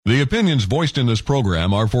The opinions voiced in this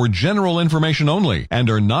program are for general information only and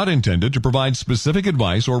are not intended to provide specific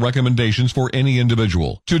advice or recommendations for any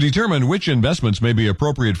individual. To determine which investments may be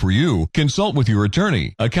appropriate for you, consult with your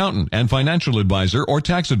attorney, accountant, and financial advisor or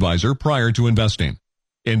tax advisor prior to investing.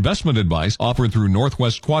 Investment advice offered through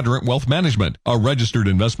Northwest Quadrant Wealth Management, a registered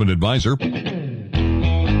investment advisor.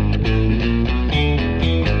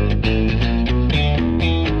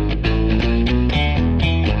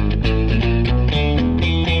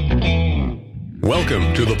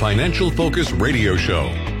 Welcome to the Financial Focus Radio Show.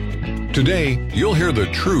 Today, you'll hear the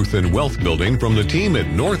truth in wealth building from the team at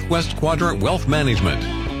Northwest Quadrant Wealth Management.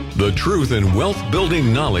 The truth in wealth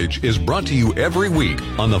building knowledge is brought to you every week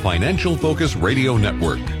on the Financial Focus Radio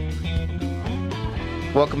Network.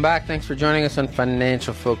 Welcome back. Thanks for joining us on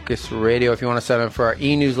Financial Focus Radio. If you want to sign up for our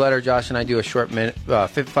e-newsletter, Josh and I do a short 5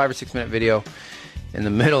 or 6 minute video in the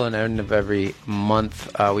middle and end of every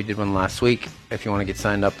month. We did one last week. If you want to get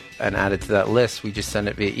signed up and added to that list, we just send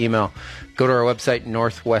it via email. Go to our website,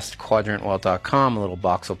 northwestquadrantwealth.com. A little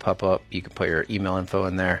box will pop up. You can put your email info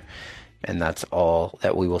in there, and that's all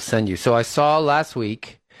that we will send you. So I saw last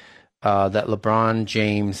week that LeBron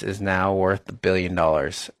James is now worth $1 billion.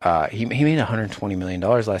 He made $120 million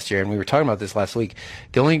last year, and we were talking about this last week.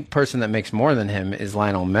 The only person that makes more than him is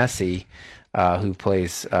Lionel Messi, who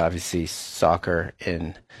plays, obviously, soccer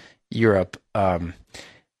in Europe.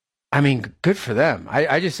 I mean, good for them.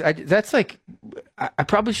 That's like, I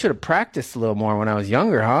probably should have practiced a little more when I was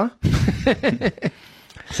younger, huh?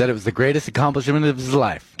 Said it was the greatest accomplishment of his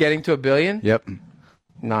life. Getting to $1 billion? Yep.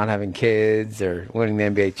 Not having kids or winning the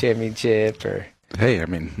NBA championship or... Hey, I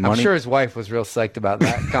mean, money. I'm sure his wife was real psyched about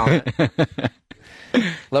that comment.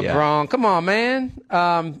 LeBron, come on,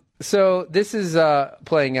 man. So this is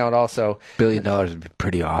playing out also. $1 billion would be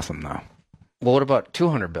pretty awesome, though. Well, what about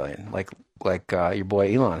 $200 billion, like your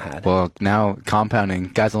boy Elon had? Well, now compounding,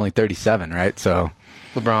 guy's only 37, right? So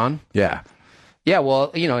LeBron? Yeah. Yeah,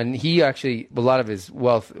 well, and he actually, a lot of his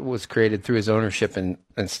wealth was created through his ownership in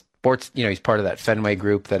sports. He's part of that Fenway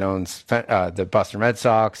group that owns the Boston Red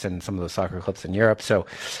Sox and some of those soccer clubs in Europe. So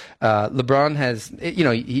LeBron has,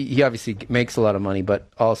 he obviously makes a lot of money, but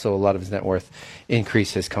also a lot of his net worth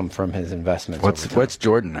increase has come from his investments. What's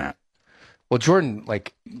Jordan at? Well, Jordan,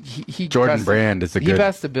 he Jordan Brand is he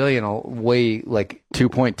passed $1 billion way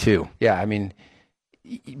 2.2. Yeah, I mean,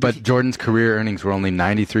 but Jordan's career earnings were only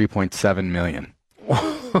 $93.7 million.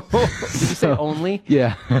 Did you say only?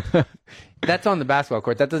 Yeah. That's on the basketball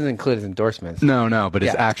court. That doesn't include his endorsements. No, but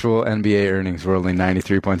his actual NBA earnings were only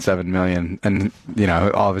 $93.7 million, and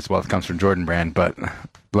all of his wealth comes from Jordan Brand. But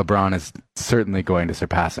LeBron is certainly going to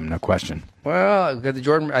surpass him, no question. Well, the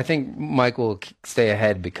Jordan, I think Mike will stay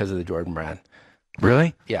ahead because of the Jordan Brand.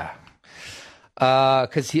 Really? Yeah.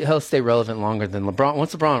 Because he'll stay relevant longer than LeBron.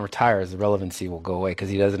 Once LeBron retires, the relevancy will go away because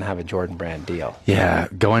he doesn't have a Jordan Brand deal. Yeah,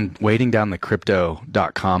 waiting down the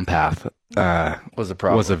crypto.com path was a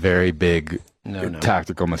problem. Was a very big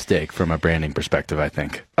tactical mistake from a branding perspective, I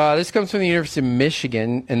think. This comes from the University of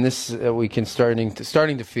Michigan, and this we can starting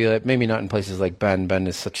to feel it. Maybe not in places like Bend. Bend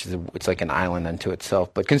is it's like an island unto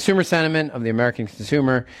itself. But consumer sentiment of the American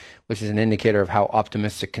consumer, which is an indicator of how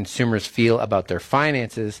optimistic consumers feel about their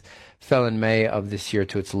finances, fell in May of this year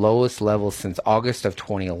to its lowest level since August of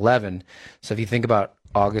 2011. So if you think about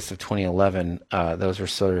August of 2011, those were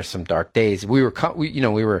sort of some dark days. We were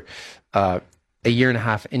a year and a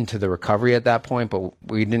half into the recovery at that point, but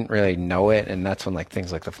we didn't really know it. And that's when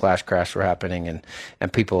things like the flash crash were happening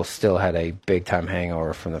and people still had a big time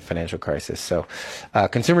hangover from the financial crisis. So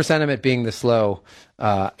consumer sentiment being this low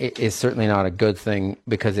is certainly not a good thing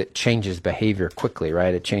because it changes behavior quickly,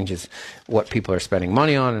 right? It changes what people are spending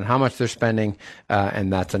money on and how much they're spending.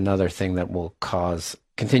 And that's another thing that will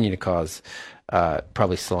continue to cause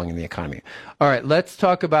probably slowing in the economy. All right, let's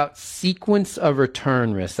talk about sequence of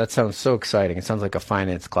return risk. That sounds so exciting. It sounds like a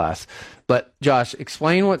finance class. But Josh,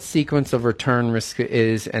 explain what sequence of return risk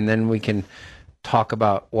is, and then we can talk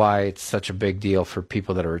about why it's such a big deal for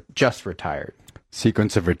people that are just retired.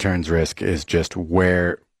 Sequence of returns risk is just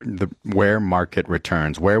where market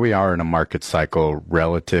returns, where we are in a market cycle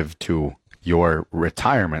relative to your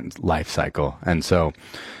retirement life cycle. And so,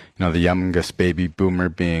 the youngest baby boomer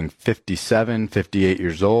being 57, 58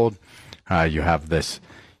 years old, you have this,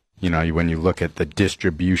 when you look at the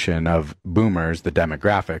distribution of boomers, the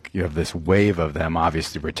demographic, you have this wave of them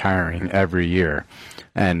obviously retiring every year.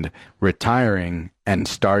 And retiring and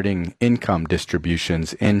starting income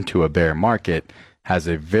distributions into a bear market has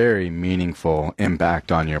a very meaningful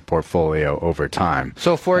impact on your portfolio over time.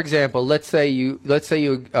 So, for example, let's say you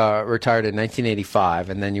retired in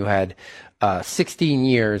 1985, and then you had 16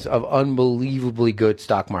 years of unbelievably good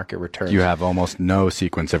stock market returns. You have almost no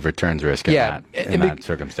sequence of returns risk in that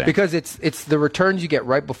circumstance. Because it's the returns you get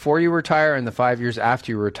right before you retire and the 5 years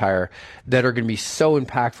after you retire that are going to be so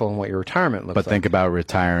impactful in what your retirement looks like. But think about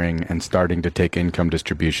retiring and starting to take income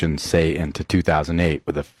distributions, say, into 2008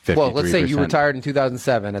 with a 53%. Well, let's say you retired in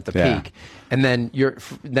 2007 at the peak, and then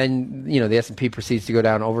the S&P proceeds to go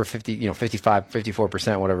down over 50, 55,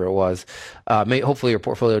 54%, whatever it was. Hopefully your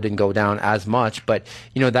portfolio didn't go down as much, but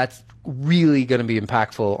that's really going to be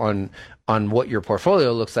impactful on what your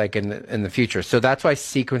portfolio looks like in the future. So that's why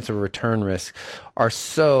sequence of return risks are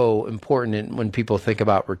so important when people think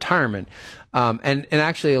about retirement. And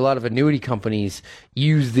actually, a lot of annuity companies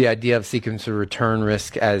use the idea of sequence of return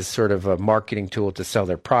risk as sort of a marketing tool to sell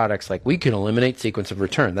their products. Like, we can eliminate sequence of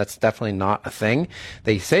return. That's definitely not a thing.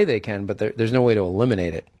 They say they can, but there's no way to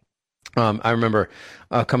eliminate it. I remember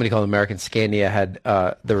a company called American Scandia had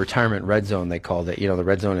the retirement red zone, they called it. The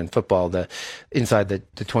red zone in football, inside the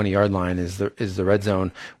 20-yard line is the red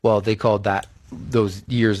zone. Well, they called that those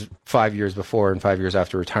years, 5 years before and 5 years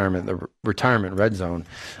after retirement, the retirement red zone.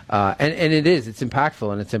 And it's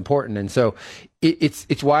impactful and it's important. And so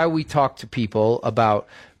it's why we talk to people about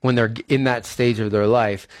when they're in that stage of their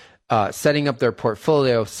life, setting up their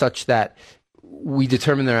portfolio such that we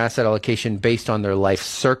determine their asset allocation based on their life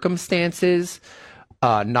circumstances,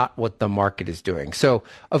 not what the market is doing. So,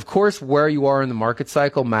 of course, where you are in the market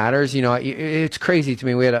cycle matters. It's crazy to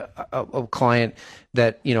me. We had a client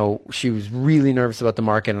that, she was really nervous about the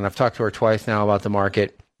market, and I've talked to her twice now about the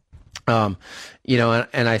market. And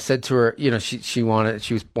I said to her, she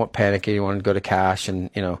was panicking, wanted to go to cash, and,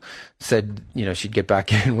 said, she'd get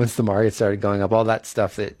back in once the market started going up, all that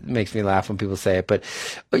stuff that makes me laugh when people say it. But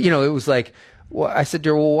it was like, well, I said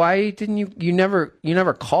to her, well, why didn't you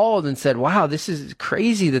never called and said, wow, this is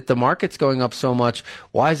crazy that the market's going up so much.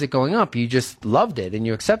 Why is it going up? You just loved it and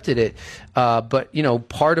you accepted it. But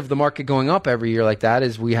part of the market going up every year like that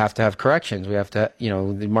is we have to have corrections. We have to,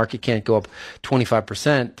 the market can't go up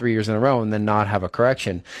 25% 3 years in a row and then not have a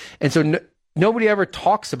correction. And so nobody ever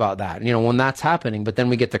talks about that, when that's happening, but then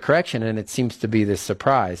we get the correction and it seems to be this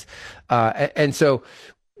surprise. And so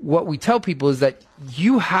what we tell people is that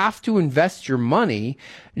you have to invest your money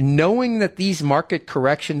knowing that these market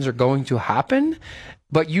corrections are going to happen,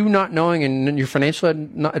 but you not knowing and your financial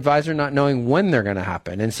advisor not knowing when they're going to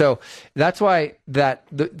happen. And so that's why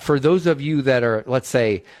for those of you that are, let's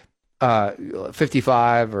say,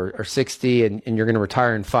 55 or 60 and you're going to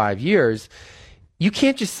retire in 5 years, you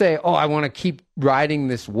can't just say, oh, I want to keep riding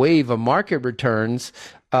this wave of market returns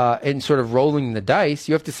and sort of rolling the dice.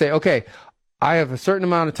 You have to say, okay, I have a certain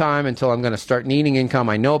amount of time until I'm going to start needing income.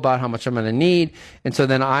 I know about how much I'm going to need. And so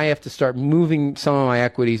then I have to start moving some of my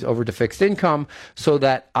equities over to fixed income so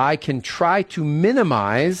that I can try to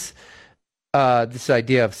minimize this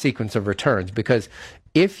idea of sequence of returns. Because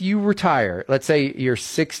if you retire, let's say you're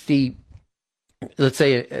 60, let's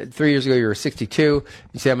say 3 years ago you were 62,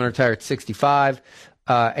 you say I'm going to retire at 65,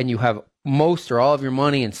 and you have most or all of your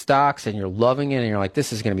money in stocks and you're loving it and you're like,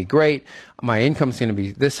 this is going to be great. My income is going to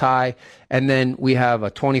be this high. And then we have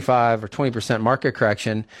a 25 or 20% market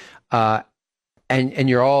correction, and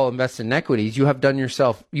you're all invested in equities. You have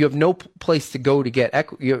no place to go to get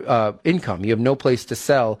income. You have no place to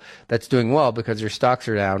sell that's doing well because your stocks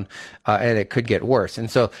are down, and it could get worse.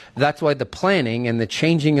 And so that's why the planning and the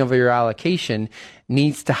changing of your allocation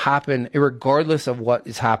needs to happen regardless of what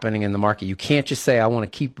is happening in the market. You can't just say, I want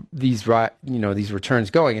to keep these returns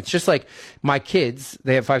going. It's just like my kids,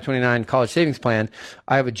 they have 529 college savings plan.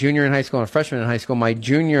 I have a junior in high school and a freshman in high school. My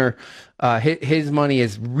junior, his money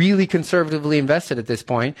is really conservatively invested at this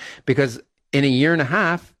point because in a year and a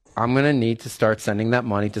half, I'm going to need to start sending that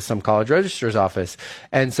money to some college registrar's office.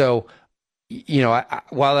 And so,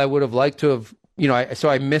 while I would have liked to have, so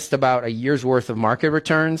I missed about a year's worth of market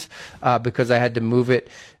returns because I had to move it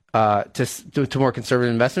to more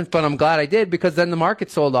conservative investments. But I'm glad I did because then the market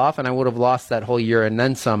sold off and I would have lost that whole year and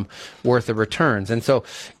then some worth of returns. And so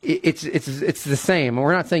it's the same.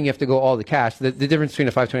 We're not saying you have to go all the cash. The difference between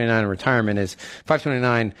a 529 and retirement is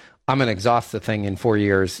 529. I'm going to exhaust the thing in 4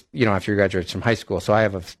 years, after you graduate from high school. So I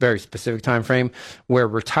have a very specific time frame where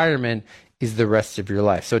retirement is the rest of your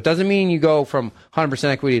life. So it doesn't mean you go from 100%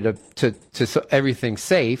 equity to everything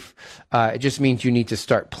safe. It just means you need to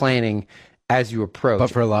start planning as you approach. But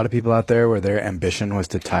for a lot of people out there where their ambition was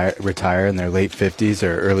to retire in their late 50s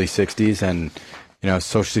or early 60s, and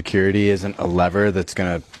Social Security isn't a lever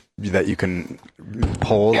that you can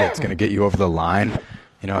pull that's going to get you over the line.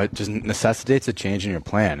 It just necessitates a change in your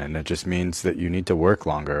plan, and it just means that you need to work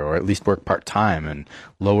longer or at least work part-time and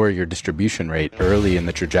lower your distribution rate early in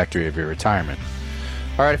the trajectory of your retirement.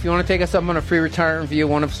 All right, if you want to take us up on a free retirement review,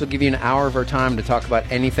 one of us will give you an hour of our time to talk about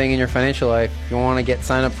anything in your financial life. If you want to get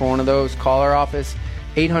signed up for one of those, call our office,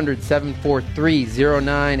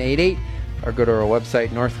 800-743-0988, or go to our website,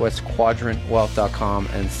 northwestquadrantwealth.com,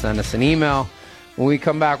 and send us an email. When we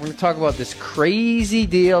come back, we're going to talk about this crazy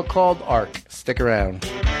deal called ARC. Stick around.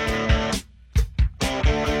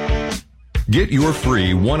 Get your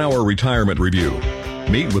free 1-hour retirement review.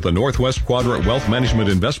 Meet with a Northwest Quadrant Wealth Management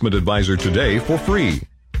Investment Advisor today for free.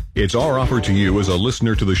 It's our offer to you as a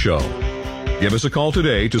listener to the show. Give us a call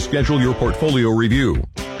today to schedule your portfolio review.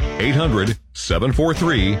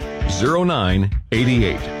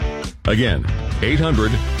 800-743-0988. Again,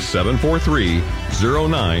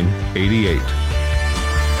 800-743-0988.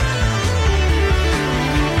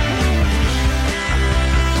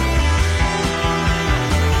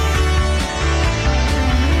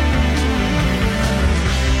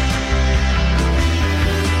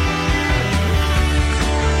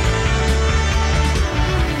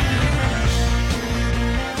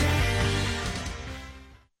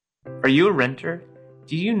 Are you a renter?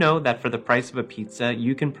 Do you know that for the price of a pizza,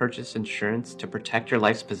 you can purchase insurance to protect your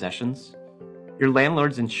life's possessions? Your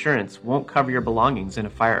landlord's insurance won't cover your belongings in a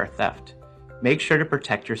fire or theft. Make sure to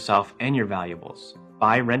protect yourself and your valuables.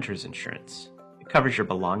 Buy renter's insurance. It covers your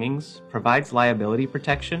belongings, provides liability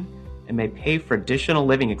protection, and may pay for additional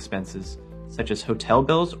living expenses such as hotel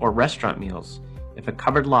bills or restaurant meals if a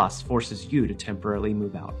covered loss forces you to temporarily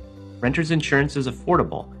move out. Renter's insurance is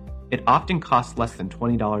affordable. It often costs less than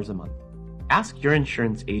 $20 a month. Ask your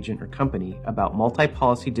insurance agent or company about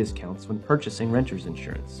multi-policy discounts when purchasing renter's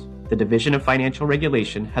insurance. The Division of Financial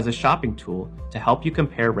Regulation has a shopping tool to help you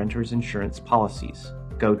compare renter's insurance policies.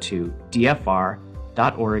 Go to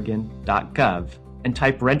dfr.oregon.gov and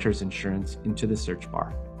type renter's insurance into the search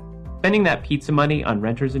bar. Spending that pizza money on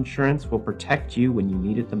renter's insurance will protect you when you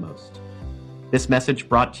need it the most. This message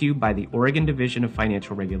brought to you by the Oregon Division of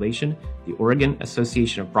Financial Regulation, the Oregon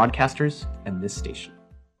Association of Broadcasters, and this station.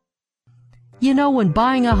 You know, when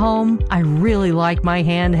buying a home, I really like my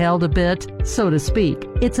hand held a bit, so to speak.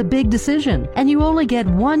 It's a big decision, and you only get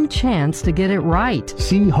one chance to get it right.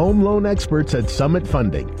 See home loan experts at Summit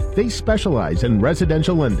Funding. They specialize in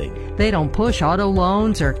residential lending. They don't push auto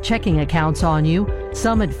loans or checking accounts on you.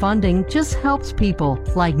 Summit Funding just helps people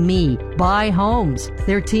like me buy homes.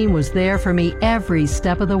 Their team was there for me every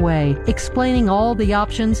step of the way, explaining all the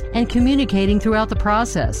options and communicating throughout the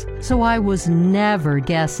process. So I was never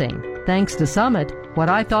guessing. Thanks to Summit, what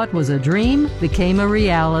I thought was a dream became a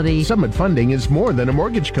reality. Summit Funding is more than a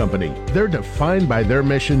mortgage company. They're defined by their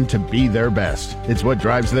mission to be their best. It's what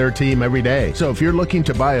drives their team every day. So if you're looking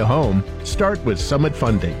to buy a home, start with Summit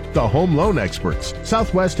Funding, the home loan experts,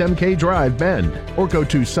 Southwest MK Drive, Bend, or go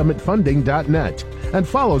to summitfunding.net and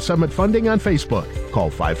follow Summit Funding on Facebook. Call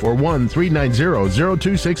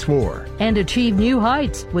 541-390-0264. And achieve new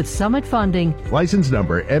heights with Summit Funding. License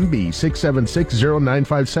number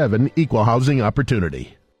MB6760957, Equal Housing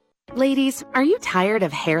Opportunity. Ladies, are you tired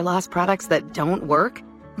of hair loss products that don't work?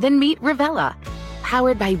 Then meet Revella.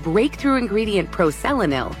 Powered by breakthrough ingredient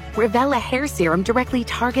Proselenil, Revella hair serum directly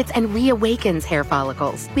targets and reawakens hair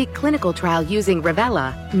follicles. The clinical trial using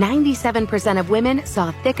Revella, 97% of women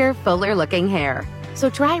saw thicker, fuller-looking hair. So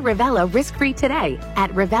try Revella risk-free today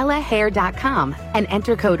at RevellaHair.com and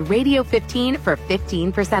enter code RADIO15 for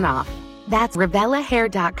 15% off. That's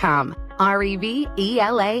RevellaHair.com.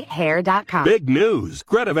 REVELA hair.com. Big news.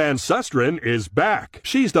 Greta Van Susteren is back.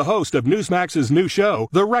 She's the host of Newsmax's new show,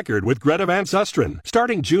 The Record with Greta Van Susteren.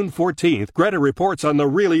 Starting June 14th, Greta reports on the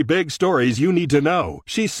really big stories you need to know.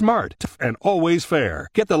 She's smart and always fair.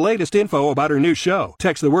 Get the latest info about her new show.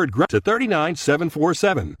 Text the word Greta to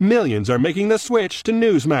 39747. Millions are making the switch to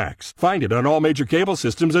Newsmax. Find it on all major cable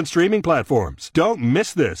systems and streaming platforms. Don't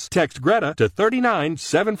miss this. Text Greta to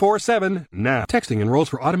 39747 now. Texting enrolls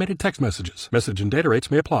for automated text messages. Message and data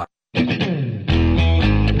rates may apply.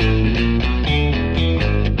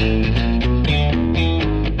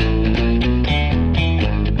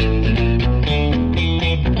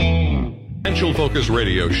 Financial Focus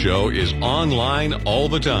Radio Show is online all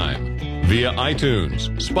the time via iTunes,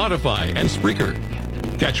 Spotify, and Spreaker.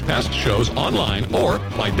 Catch past shows online or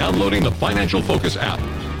by downloading the Financial Focus app.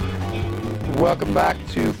 Welcome back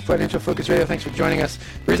to Financial Focus Radio. Thanks for joining us.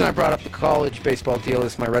 The reason I brought up the college baseball deal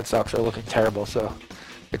is my Red Sox are looking terrible, so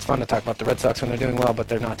it's fun to talk about the Red Sox when they're doing well, but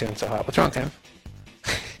they're not doing so hot. What's wrong, Tim?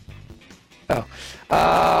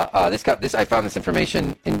 This I found this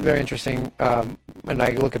information very interesting, and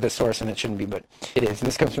I look at this source and it shouldn't be, but it is. And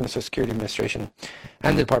this comes from the Social Security Administration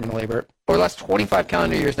and the Department of Labor. Over the last 25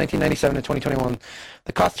 calendar years, 1997 to 2021,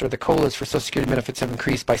 the costs or the COLAs for Social Security benefits have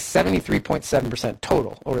increased by 73.7%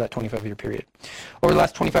 total over that 25-year period. Over the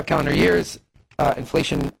last 25 calendar years,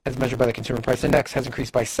 inflation, as measured by the Consumer Price Index, has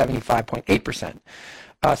increased by 75.8%.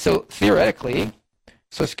 So theoretically,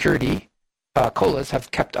 Social Security COLAs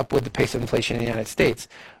have kept up with the pace of inflation in the United States.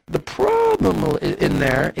 The problem in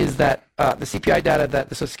there is that the CPI data that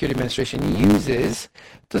the Social Security Administration uses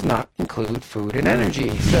does not include food and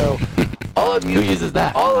energy. So all of you, who uses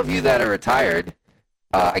that? All of you that are retired,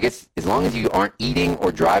 I guess as long as you aren't eating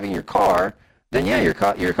or driving your car, then yeah,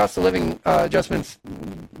 your cost of living adjustments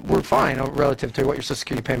were fine relative to what your Social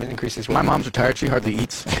Security payment increases were. My mom's retired; she hardly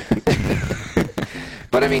eats.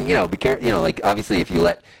 But I mean, be careful. Like obviously, if you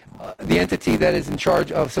let the entity that is in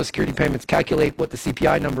charge of Social Security payments calculate what the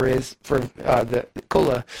CPI number is for the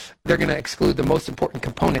COLA, they're going to exclude the most important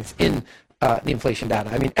components in the inflation data.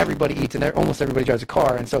 I mean, everybody eats and almost everybody drives a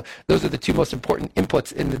car, and so those are the two most important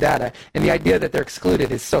inputs in the data. And the idea that they're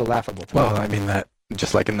excluded is so laughable to me. Well, I mean that.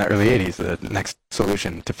 Just like in the early 80s, the next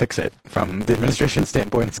solution to fix it from the administration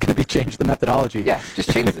standpoint is going to be change the methodology. Yeah,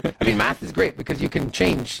 just change it. I mean, math is great because you can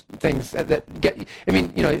change things that get, I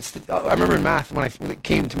mean, I remember in math when it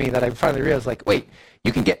came to me that I finally realized, like, wait,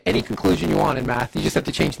 you can get any conclusion you want in math. You just have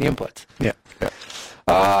to change the inputs. Yeah.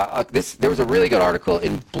 There was a really good article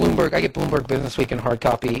in Bloomberg. I get Bloomberg Business Week in hard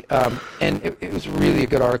copy, and it was really a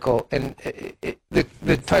good article. And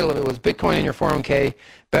the title of it was "Bitcoin in Your 401k: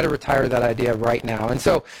 Better Retire That Idea Right Now." And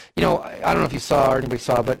so, I don't know if you saw or anybody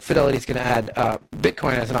saw, but Fidelity is going to add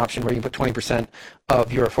Bitcoin as an option where you can put 20%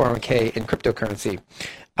 of your 401k in cryptocurrency.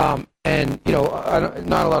 And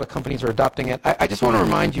not a lot of companies are adopting it. I just want to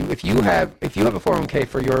remind you, if you have a 401k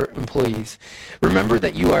for your employees, remember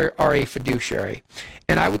that you are a fiduciary.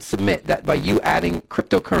 And I would submit that by you adding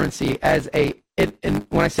cryptocurrency as and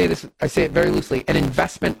when I say this, I say it very loosely, an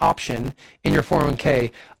investment option in your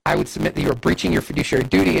 401k, I would submit that you're breaching your fiduciary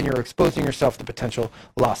duty and you're exposing yourself to potential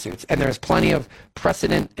lawsuits. And there's plenty of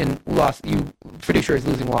precedent in fiduciaries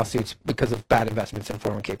losing lawsuits because of bad investments in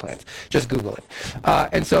 401k plans. Just Google it.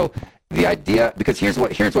 And so the idea, because here's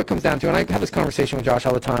what comes down to, and I have this conversation with Josh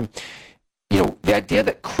all the time. The idea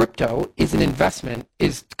that crypto is an investment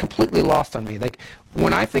is completely lost on me. Like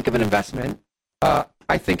when I think of an investment,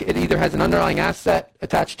 I think it either has an underlying asset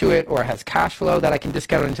attached to it or it has cash flow that I can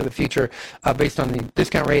discount into the future based on the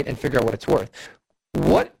discount rate and figure out what it's worth.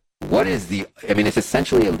 What is it's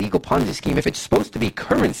essentially a legal Ponzi scheme. If it's supposed to be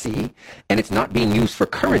currency and it's not being used for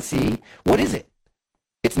currency, what is it?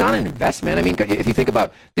 It's not an investment. I mean, if you think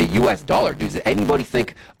about the U.S. dollar, does anybody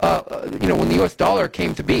think, when the U.S. dollar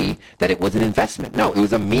came to be, that it was an investment? No, it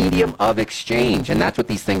was a medium of exchange, and that's what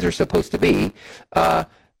these things are supposed to be.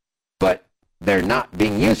 But they're not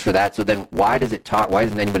being used for that. So then why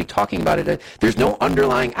isn't anybody talking about it? There's no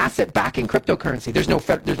underlying asset backing cryptocurrency. There's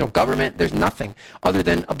no government. There's nothing other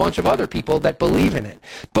than a bunch of other people that believe in it.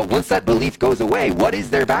 But once that belief goes away, what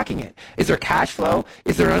is there backing it? Is there cash flow?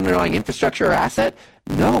 Is there underlying infrastructure or asset?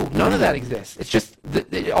 No, none of that exists. It's just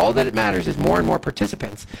all that it matters is more and more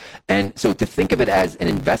participants. And so to think of it as an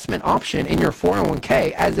investment option in your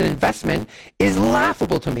 401k as an investment is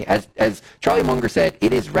laughable to me. As Charlie Munger said,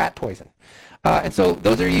 it is rat poison. And so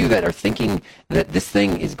those of you that are thinking that this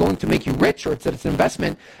thing is going to make you rich or that it's an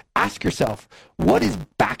investment, ask yourself, what is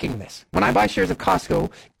backing this? When I buy shares of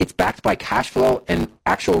Costco, it's backed by cash flow and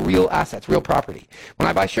actual real assets, real property. When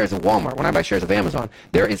I buy shares of Walmart, when I buy shares of Amazon,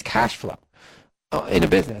 there is cash flow in a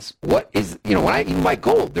business. What is, when I even buy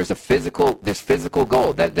gold, there's physical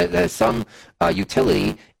gold that has some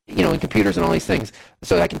utility in computers and all these things,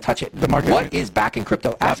 so that I can touch it. What is backing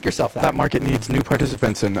crypto? Ask yourself that. That market needs new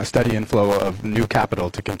participants and a steady inflow of new capital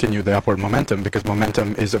to continue the upward momentum, because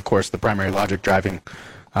momentum is, of course, the primary logic driving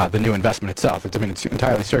the new investment itself. It's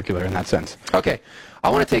entirely circular in that sense. Okay. I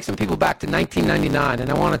want to take some people back to 1999,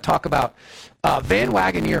 and I want to talk about Van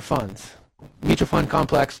Wagoneer funds. Mutual fund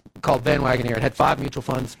complex called Van Wagoneer. It had 5 mutual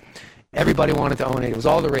funds. Everybody wanted to own it. It was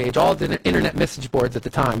all the rage. All the internet message boards at the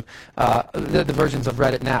time, the versions of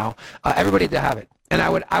Reddit now, everybody had to have it. And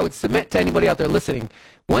I would submit to anybody out there listening,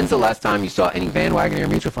 when's the last time you saw any Van Wagoneer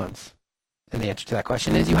mutual funds? And the answer to that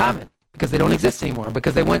question is you haven't, because they don't exist anymore,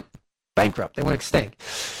 because they went bankrupt. They went extinct.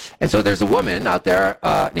 And so there's a woman out there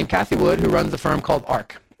named Kathy Wood who runs a firm called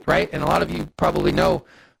ARK, right? And a lot of you probably know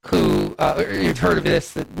who, you've heard of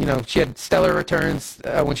this, that, she had stellar returns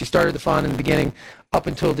when she started the fund in the beginning. up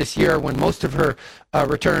until this year when most of her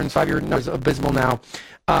returns, 5-year is abysmal now.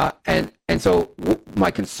 And so my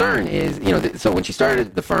concern is, so when she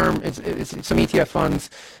started the firm, it's some ETF funds,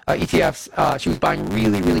 ETFs, she was buying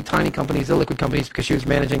really, really tiny companies, illiquid companies, because she was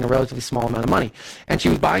managing a relatively small amount of money. And she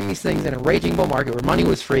was buying these things in a raging bull market where money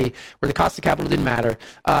was free, where the cost of capital didn't matter,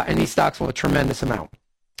 and these stocks were a tremendous amount.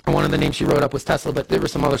 And one of the names she wrote up was Tesla, but there were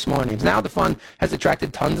some other smaller names. Now the fund has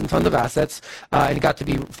attracted tons and tons of assets, and it got to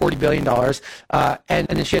be $40 billion. And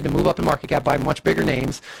then she had to move up the market cap, buy much bigger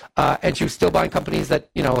names, and she was still buying companies that,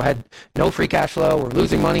 had no free cash flow, were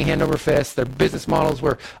losing money hand over fist. Their business models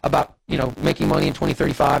were about, making money in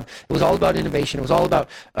 2035. It was all about innovation. It was all about,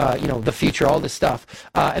 the future, all this stuff.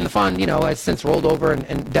 And the fund, has since rolled over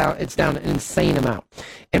and down. It's down an insane amount.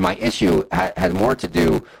 And my issue had more to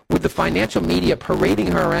do with the financial media parading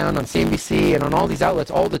her around on CNBC and on all these outlets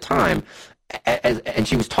all the time. And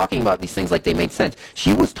she was talking about these things like they made sense.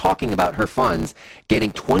 She was talking about her funds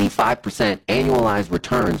getting 25% annualized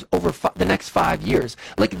returns over the next 5 years.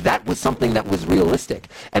 Like that was something that was realistic.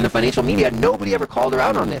 And the financial media, nobody ever called her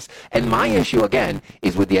out on this. And my issue, again,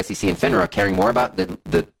 is with the SEC and FINRA caring more about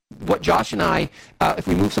what Josh and I, if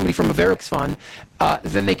we move somebody from a Verix fund,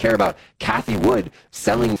 then they care about Cathie Wood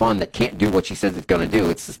selling a fund that can't do what she says it's going to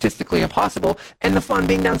do. It's statistically impossible. And the fund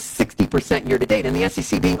being down 60% year to date. And the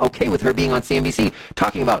SEC being okay with her being on CNBC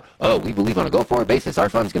talking about, we believe on a go-forward basis, our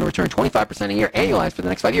fund is going to return 25% a year annualized for the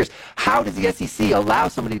next 5 years. How does the SEC allow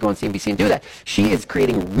somebody to go on CNBC and do that? She is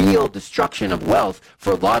creating real destruction of wealth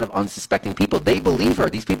for a lot of unsuspecting people. They believe her.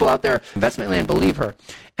 These people out there, investment land, believe her.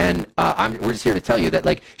 And we're just here to tell you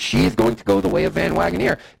that, she is going to go the way of Van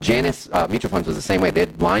Wagoneer. Janus Mutual Funds was the same way. They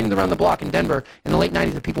had lines around the block in Denver in the late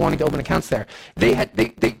 90s of people wanting to open accounts there.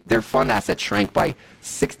 Their fund assets shrank by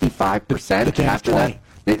 65% after that.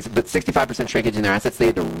 But 65% shrinkage in their assets. They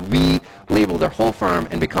had to relabel their whole firm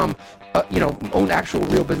and become, own actual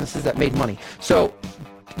real businesses that made money. So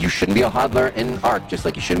you shouldn't be a hodler in ARK, just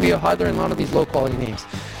like you shouldn't be a hodler in a lot of these low-quality names.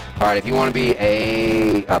 All right, if you want to be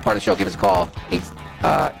a part of the show, give us a call.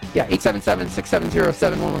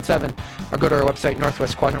 877-670-7117, or go to our website,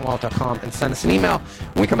 northwestquadrantwallet.com, and send us an email.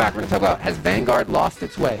 When we come back, we're going to talk about, has Vanguard lost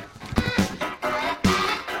its way?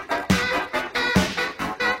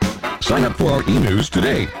 Sign up for our e-news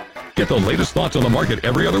today. Get the latest thoughts on the market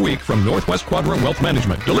every other week from Northwest Quadrant Wealth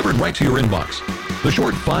Management, delivered right to your inbox. The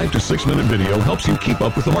short 5 to 6 minute video helps you keep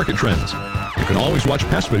up with the market trends. You can always watch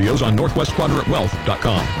past videos on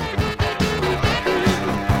northwestquadrantwealth.com.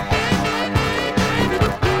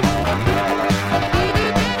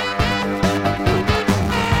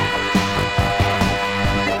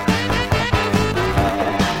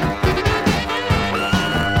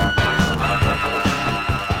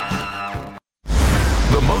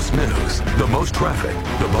 The most traffic,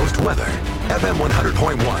 the most weather. FM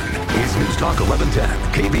 100.1 is News Talk 1110,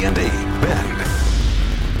 KBND, Bend.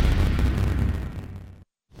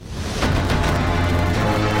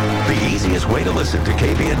 The easiest way to listen to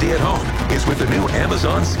KBND at home is with the new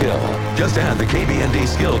Amazon Skill. Just add the KBND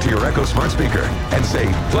Skill to your Echo smart speaker and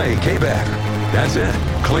say, play K-Band. That's it.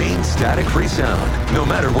 Clean, static-free sound, no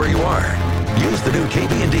matter where you are. Use the new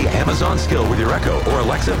KBND Amazon Skill with your Echo or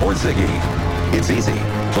Alexa or Ziggy. It's easy.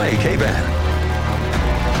 Play K-Band.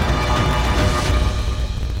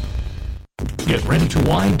 Get ready to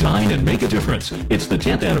wine, dine, and make a difference. It's the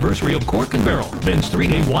 10th anniversary of Cork and Barrel, Ben's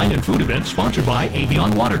 3-day wine and food event sponsored by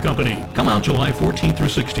Avion Water Company. Come out July 14th through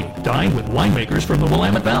 16th. Dine with winemakers from the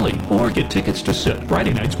Willamette Valley. Or get tickets to SIP,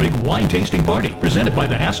 Friday night's big wine tasting party, presented by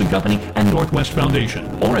the Hassan Company and Northwest Foundation.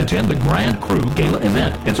 Or attend the Grand Cru Gala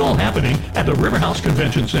event. It's all happening at the Riverhouse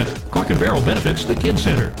Convention Center. Cork and Barrel benefits the Kids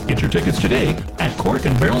Center. Get your tickets today at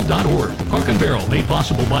corkandbarrel.org. Cork and Barrel, made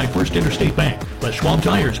possible by First Interstate Bank, Les Schwab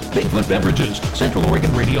Tires, Bigfoot Beverages, Central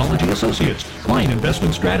Oregon Radiology Associates, Client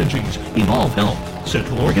Investment Strategies, Evolve Health,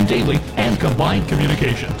 Central Oregon Daily, and Combined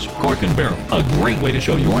Communications. Cork and Barrel, a great way to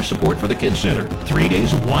show your support for the Kids Center. 3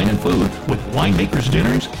 days of wine and food with winemakers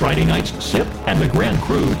dinners, Friday nights SIP, and the Grand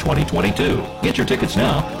Cru 2022. Get your tickets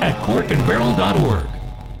now at corkandbarrel.org.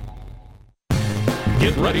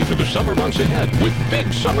 Get ready for the summer months ahead with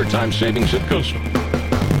big summertime savings at Coastal.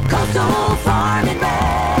 Coastal Farm and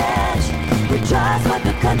Ranch, we're just what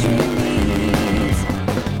the country needs.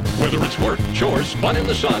 Whether it's work, chores, fun in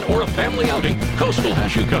the sun, or a family outing, Coastal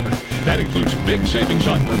has you covered. That includes big savings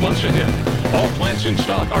on the months ahead. All plants in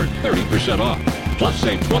stock are 30% off. Plus,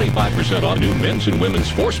 save 25% on new men's and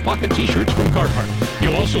women's Force Pocket T-shirts from Carhartt.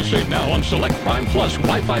 You'll also save now on select Prime Plus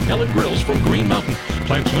Wi-Fi pellet grills from Green Mountain.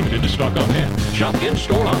 Plants limited to stock on hand. Shop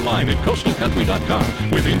in-store online at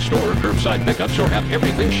coastalcountry.com with in-store or curbside pickups, or have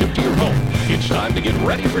everything shipped to your home. It's time to get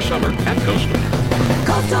ready for summer at Coastal.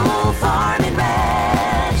 Coastal Farm and Ranch.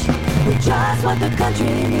 We're just what the country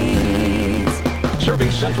needs.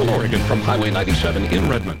 Serving Central Oregon from Highway 97 in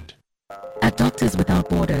Redmond. At Doctors Without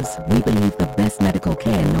Borders, we believe the best medical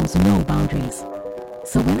care knows no boundaries.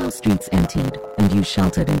 So when our streets emptied and you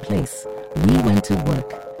sheltered in place, we went to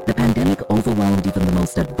work. The pandemic overwhelmed even the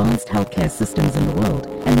most advanced healthcare systems in the world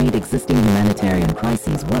and made existing humanitarian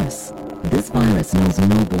crises worse. This virus knows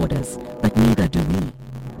no borders, but neither do we.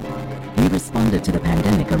 We responded to the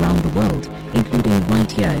pandemic around the world, including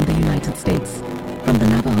right here in the United States. From the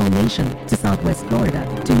Navajo Nation to Southwest Florida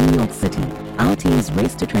to New York City, our teams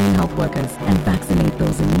raced to train health workers and vaccinate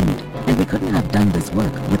those in need. And we couldn't have done this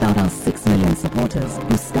work without our 6 million supporters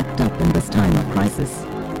who stepped up in this time of crisis.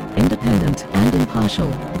 Independent and impartial,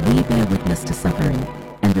 we bear witness to suffering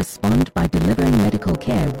and respond by delivering medical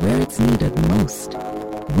care where it's needed most.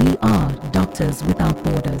 We are Doctors Without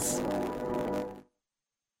Borders.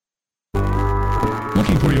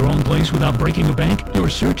 Looking for your own place without breaking a bank? Your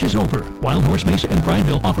search is over. Wild Horse Mesa in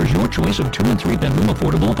Prineville offers your choice of 2 and 3 bedroom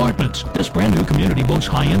affordable apartments. This brand new community boasts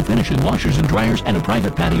high-end finishes, washers and dryers, and a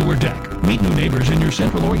private patio or deck. Meet new neighbors in your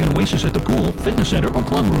Central Oregon oasis at the pool, fitness center, or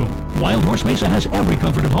club room. Wild Horse Mesa has every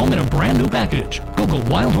comfort of home in a brand new package. Google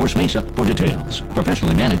Wild Horse Mesa for details.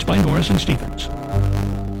 Professionally managed by Norris and Stephens.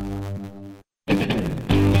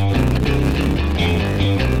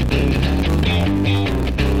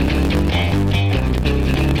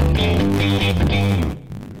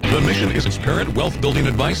 The mission is transparent wealth-building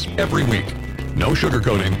advice every week. No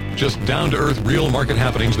sugarcoating, just down-to-earth real market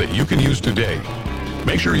happenings that you can use today.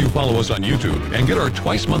 Make sure you follow us on YouTube and get our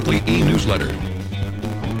twice-monthly e-newsletter.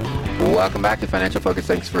 Welcome back to Financial Focus.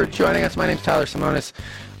 Thanks for joining us. My name's Tyler Simonis.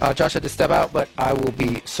 Josh had to step out, but I will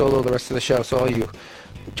be solo the rest of the show. So all you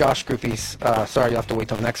Josh groupies, sorry, you'll have to wait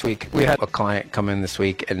till next week. We had a client come in this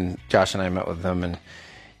week, and Josh and I met with them, and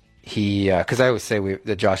he, because I always say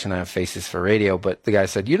that Josh and I have faces for radio, but the guy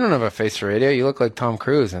said, "You don't have a face for radio. You look like Tom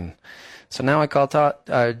Cruise." And so now I call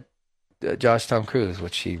Josh Tom Cruise,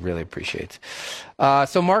 which he really appreciates.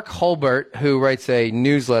 So Mark Hulbert, who writes a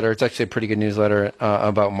newsletter, it's actually a pretty good newsletter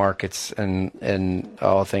about markets and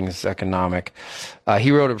all things economic.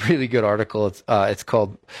 He wrote a really good article. It's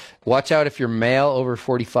called "Watch Out If You're Male Over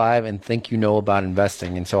 45 and Think You Know About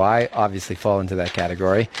Investing." And so I obviously fall into that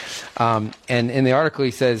category. And in the article,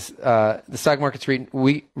 he says the stock market's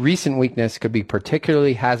recent weakness could be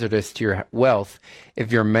particularly hazardous to your wealth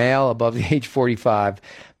if you're male above the age 45,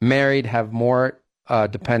 married, have more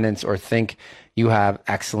dependents, or think you have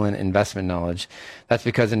excellent investment knowledge. That's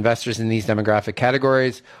because investors in these demographic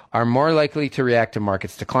categories are more likely to react to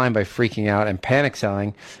markets decline by freaking out and panic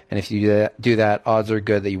selling. And if you do that, odds are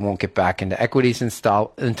good that you won't get back into equities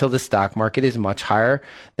until the stock market is much higher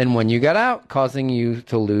than when you got out, causing you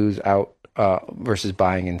to lose out versus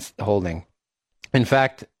buying and holding. In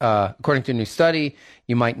fact, according to a new study,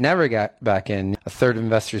 you might never get back in. A third of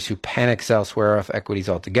investors who panic sell swear off equities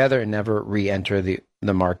altogether and never re-enter the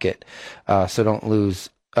market. So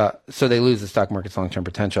they lose the stock market's long-term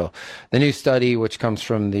potential. The new study, which comes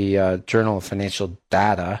from the Journal of Financial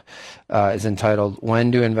Data, is entitled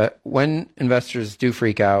 "When Investors Do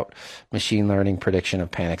Freak Out: Machine Learning Prediction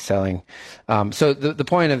of Panic Selling." So the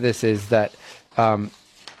point of this is that, and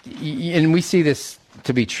we see this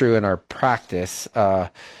to be true in our practice.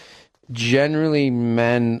 Generally,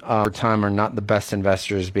 men over time are not the best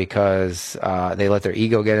investors because they let their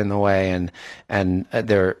ego get in the way, and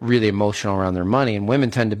they're really emotional around their money. And women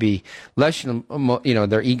tend to be less,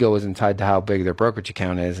 their ego isn't tied to how big their brokerage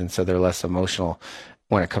account is, and so they're less emotional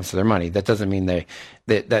when it comes to their money. That doesn't mean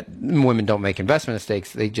that women don't make investment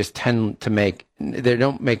mistakes. They just tend to they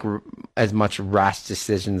don't make as much rash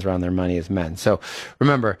decisions around their money as men. So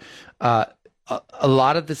remember, a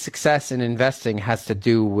lot of the success in investing has to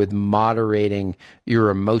do with moderating your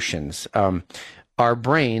emotions. Our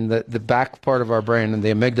brain, the back part of our brain, and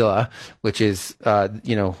the amygdala, which is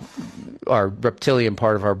our reptilian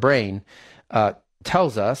part of our brain,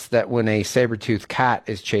 tells us that when a saber-toothed cat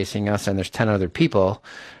is chasing us and there's 10 other people,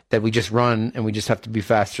 that we just run and we just have to be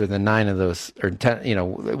faster than 9 of those, or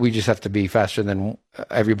 10. We just have to be faster than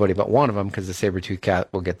everybody but one of them, because the saber-toothed cat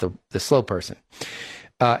will get the slow person.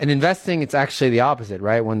 In investing, it's actually the opposite,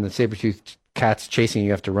 right? When the saber-toothed cat's chasing you,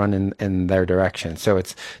 you have to run in their direction. So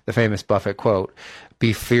it's the famous Buffett quote,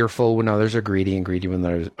 "Be fearful when others are greedy, and greedy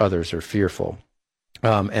when others are fearful."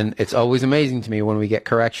 And it's always amazing to me when we get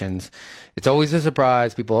corrections. It's always a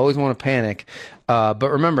surprise. People always want to panic.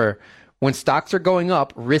 But remember, when stocks are going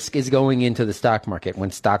up, risk is going into the stock market.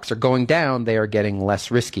 When stocks are going down, they are getting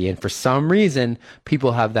less risky. And for some reason,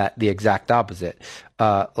 people have the exact opposite.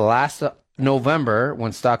 Last November,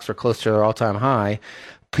 when stocks were close to their all-time high,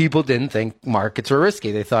 people didn't think markets were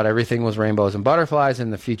risky. They thought everything was rainbows and butterflies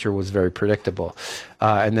and the future was very predictable.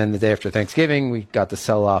 And then the day after Thanksgiving, we got the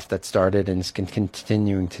sell-off that started and is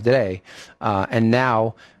continuing today. And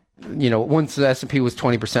now, once the S&P was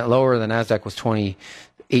 20% lower, the NASDAQ was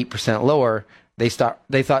 28% lower, they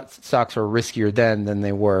thought stocks were riskier then than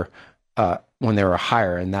they were when they were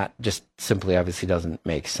higher. And that just simply obviously doesn't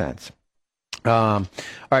make sense. All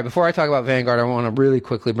right, before I talk about Vanguard, I want to really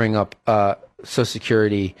quickly bring up Social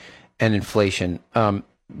Security and inflation.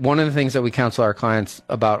 One of the things that we counsel our clients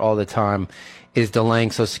about all the time is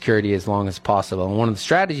delaying Social Security as long as possible. And one of the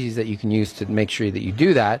strategies that you can use to make sure that you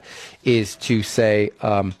do that is to say,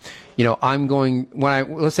 let's say I'm going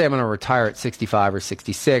to retire at 65 or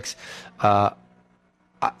 66.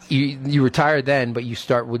 You retire then, but you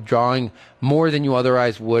start withdrawing more than you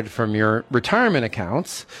otherwise would from your retirement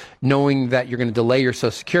accounts, knowing that you're going to delay your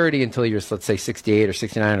Social Security until you're, let's say, 68 or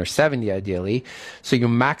 69 or 70 ideally. So you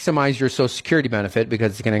maximize your Social Security benefit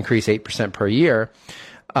because it's going to increase 8% per year.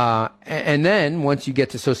 And then once you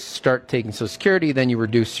get to start taking Social Security, then you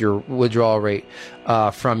reduce your withdrawal rate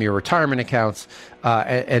from your retirement accounts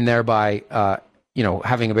and thereby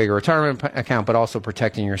having a bigger retirement account, but also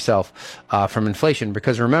protecting yourself from inflation.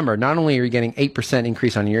 Because remember, not only are you getting 8%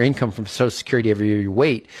 increase on your income from Social Security every year you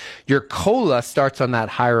wait, your COLA starts on that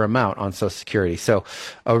higher amount on Social Security. So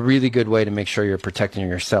a really good way to make sure you're protecting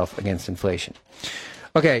yourself against inflation.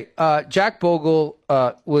 Okay, Jack Bogle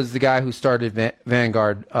was the guy who started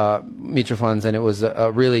Vanguard mutual funds, and it was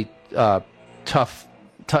a really tough.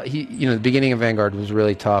 The beginning of Vanguard was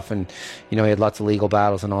really tough, and he had lots of legal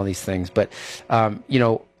battles and all these things. But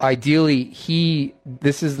ideally,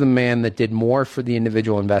 this is the man that did more for the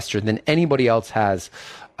individual investor than anybody else has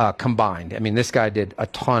combined. I mean, this guy did a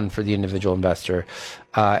ton for the individual investor,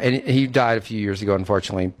 and he died a few years ago,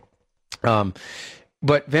 unfortunately.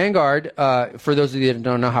 But Vanguard, for those of you that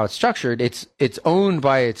don't know how it's structured, it's owned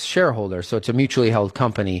by its shareholders. So it's a mutually held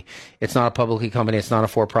company. It's not a publicly company. It's not a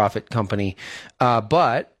for-profit company.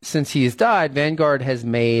 But since he has died, Vanguard has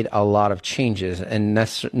made a lot of changes, and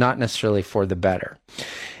not necessarily for the better.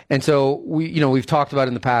 And so we've talked about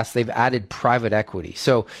in the past, they've added private equity.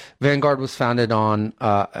 So Vanguard was founded on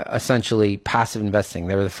essentially passive investing.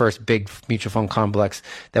 They were the first big mutual fund complex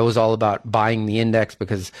that was all about buying the index,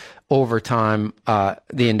 because over time,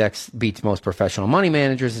 the index beats most professional money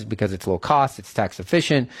managers is because it's low cost, it's tax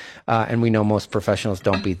efficient, and we know most professionals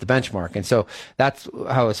don't beat the benchmark. And so that's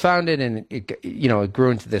how it was founded, and it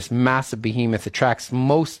grew into this massive behemoth, attracts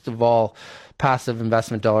most of all passive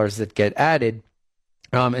investment dollars that get added.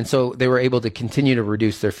 And so they were able to continue to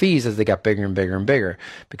reduce their fees as they got bigger and bigger and bigger,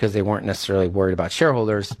 because they weren't necessarily worried about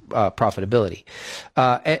shareholders' profitability.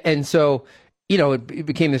 And so, it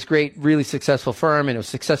became this great, really successful firm, and it was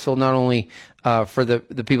successful not only for the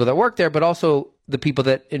people that worked there, but also the people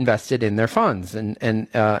that invested in their funds, and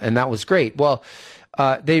that was great. Well,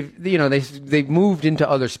 they've moved into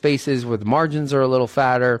other spaces where the margins are a little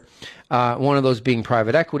fatter. One of those being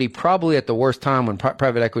private equity, probably at the worst time when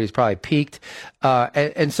private equity is probably peaked.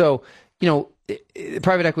 And so,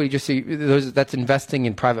 private equity, that's investing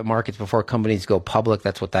in private markets before companies go public.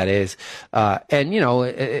 That's what that is. And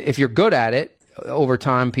if you're good at it, over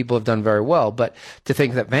time, people have done very well. But to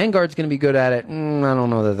think that Vanguard's going to be good at it, I don't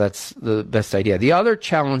know that that's the best idea. The other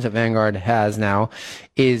challenge that Vanguard has now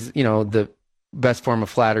is, the best form of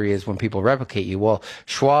flattery is when people replicate you. Well,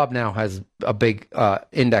 Schwab now has a big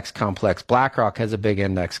index complex. BlackRock has a big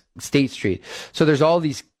index. State Street. So there's all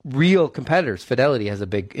these real competitors. Fidelity has a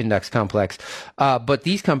big index complex. But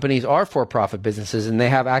these companies are for-profit businesses, and they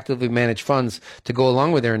have actively managed funds to go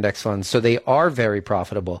along with their index funds. So they are very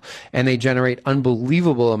profitable, and they generate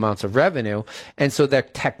unbelievable amounts of revenue. And so their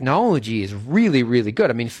technology is really, really good.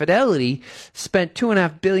 I mean, Fidelity spent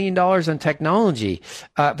 $2.5 billion on technology.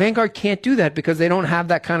 Vanguard can't do that because they don't have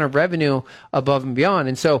that kind of revenue above and beyond.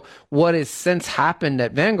 And so what has since happened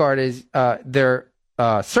at Vanguard is their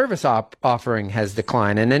service offering has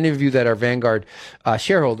declined. And any of you that are Vanguard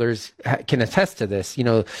shareholders can attest to this.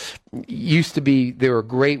 Used to be, they were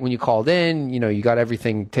great when you called in, you got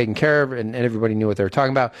everything taken care of, and everybody knew what they were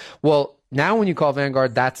talking about. Well, now when you call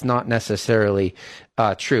Vanguard, that's not necessarily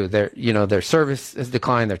true. Their service has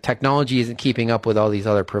declined, their technology isn't keeping up with all these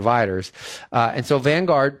other providers. And so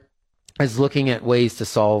Vanguard is looking at ways to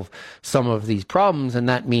solve some of these problems, and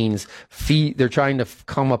that means they're trying to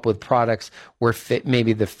come up with products where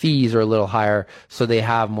maybe the fees are a little higher, so they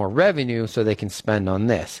have more revenue, so they can spend on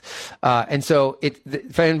this. And so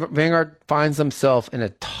Vanguard finds themselves in a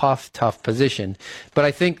tough position. But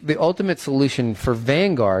I think the ultimate solution for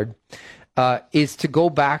Vanguard is to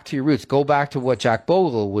go back to your roots, go back to what Jack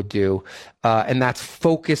Bogle would do, and that's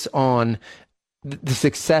focus on the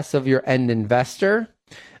success of your end investor.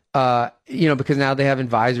 Because now they have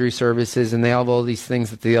advisory services and they have all these things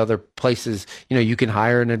that the other places, you can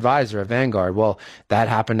hire an advisor at Vanguard. Well, that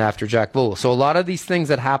happened after Jack Bogle. So a lot of these things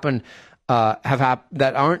that happen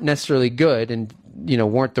that aren't necessarily good and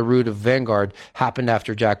weren't the root of Vanguard happened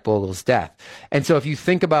after Jack Bogle's death. And so if you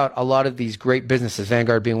think about a lot of these great businesses,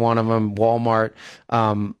 Vanguard being one of them, Walmart,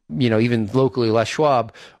 even locally Les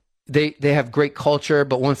Schwab, they have great culture,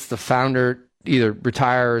 but once the founder either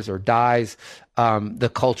retires or dies,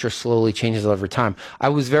 the culture slowly changes over time. I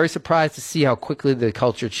was very surprised to see how quickly the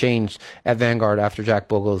culture changed at Vanguard after Jack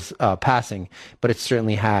Bogle's passing, but it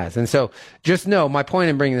certainly has. And so just know, my point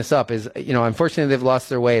in bringing this up is, unfortunately they've lost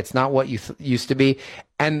their way. It's not what used to be.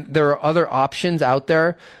 And there are other options out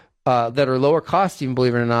there that are lower cost, even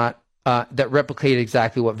believe it or not, that replicate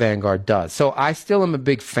exactly what Vanguard does. So I still am a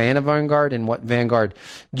big fan of Vanguard and what Vanguard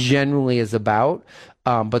generally is about.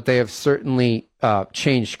 But they have certainly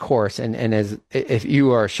changed course. And if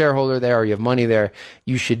you are a shareholder there or you have money there,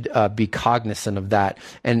 you should be cognizant of that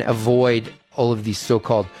and avoid all of these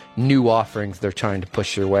so-called new offerings they're trying to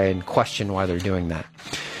push your way and question why they're doing that.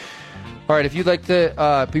 All right, if you'd like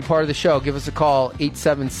to be part of the show, give us a call,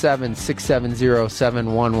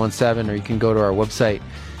 877-670-7117, or you can go to our website,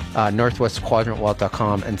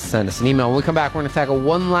 northwestquadrantwealth.com, and send us an email. When we come back, we're going to tackle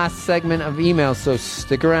one last segment of emails, so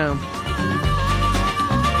stick around.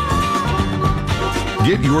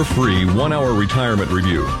 Get your free 1-hour retirement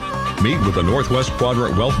review. Meet with a Northwest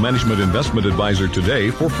Quadrant Wealth Management Investment Advisor today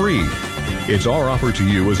for free. It's our offer to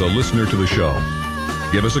you as a listener to the show.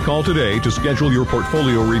 Give us a call today to schedule your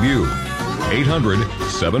portfolio review.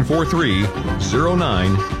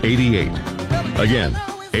 800-743-0988. Again,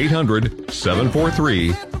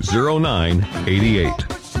 800-743-0988.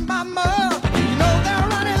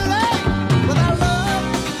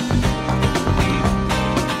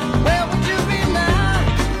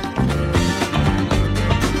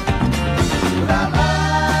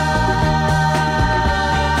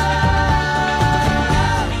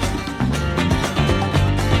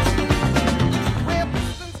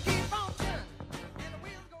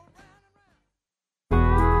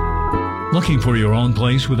 Looking for your own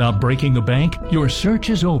place without breaking a bank? Your search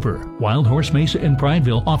is over. Wild Horse Mesa in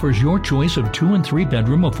Prideville offers your choice of 2- and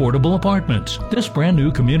 3-bedroom affordable apartments. This brand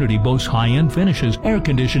new community boasts high-end finishes, air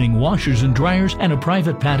conditioning, washers and dryers, and a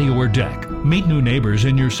private patio or deck. Meet new neighbors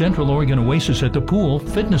in your Central Oregon oasis at the pool,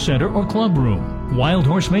 fitness center, or club room. Wild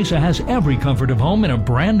Horse Mesa has every comfort of home in a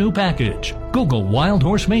brand new package. Google Wild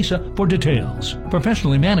Horse Mesa for details.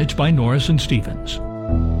 Professionally managed by Norris and Stevens.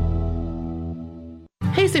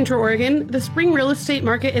 Hey Central Oregon, the spring real estate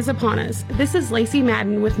market is upon us. This is Lacey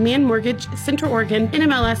Madden with Man Mortgage, Central Oregon,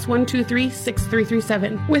 NMLS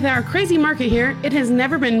 1236337. With our crazy market here, it has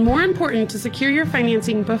never been more important to secure your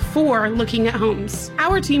financing before looking at homes.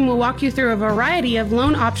 Our team will walk you through a variety of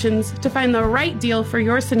loan options to find the right deal for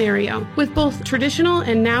your scenario. With both traditional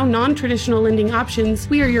and now non-traditional lending options,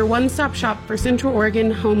 we are your one-stop shop for Central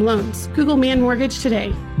Oregon home loans. Google Man Mortgage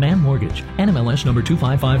today. Man Mortgage, NMLS number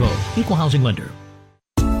 2550, Equal Housing Lender.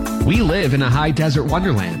 We live in a high desert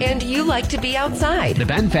wonderland. And you like to be outside. The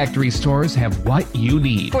Ben Factory stores have what you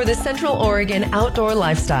need for the Central Oregon outdoor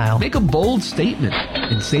lifestyle. Make a bold statement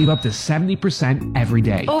and save up to 70% every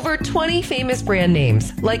day. Over 20 famous brand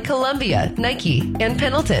names like Columbia, Nike, and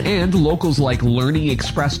Pendleton. And locals like Learning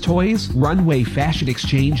Express Toys, Runway Fashion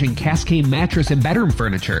Exchange, and Cascade Mattress and Bedroom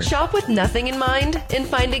Furniture. Shop with nothing in mind and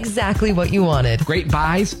find exactly what you wanted. Great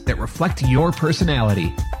buys that reflect your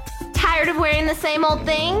personality. Tired of wearing the same old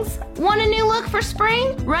things? Want a new look for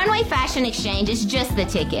spring? Runway Fashion Exchange is just the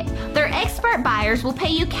ticket. Their expert buyers will pay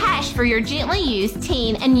you cash for your gently used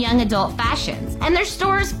teen and young adult fashions. And their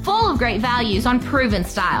store is full of great values on proven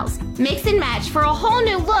styles. Mix and match for a whole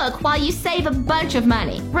new look while you save a bunch of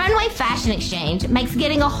money. Runway Fashion Exchange makes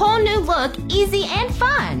getting a whole new look easy and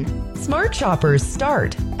fun. Smart shoppers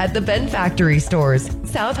start at the Ben Factory stores,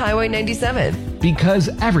 South Highway 97. Because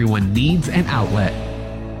everyone needs an outlet.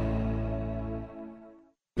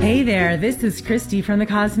 Hey there, this is Christy from the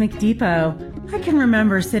Cosmic Depot. I can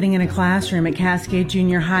remember sitting in a classroom at Cascade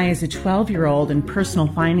Junior High as a 12-year-old in personal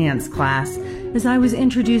finance class as I was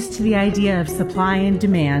introduced to the idea of supply and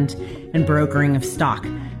demand and brokering of stock.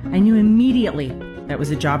 I knew immediately that was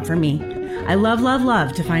a job for me. I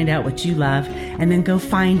love to find out what you love and then go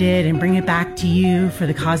find it and bring it back to you for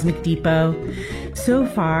the Cosmic Depot. So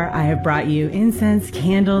far, I have brought you incense,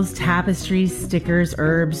 candles, tapestries, stickers,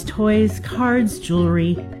 herbs, toys, cards,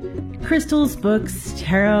 jewelry, crystals, books,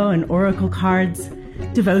 tarot, and oracle cards.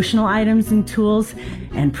 devotional items and tools,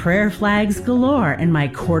 and prayer flags galore in my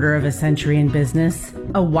quarter of a century in business.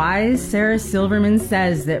 A wise Sarah Silverman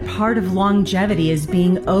says that part of longevity is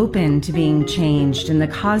being open to being changed, and the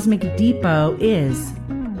Cosmic Depot is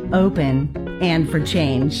open and for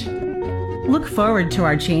change. Look forward to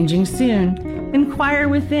our changing soon. Inquire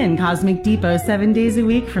within Cosmic Depot 7 days a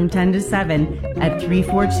week from 10 to 7 at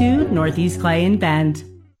 342 Northeast Clay in Bend.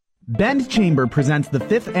 Bend Chamber presents the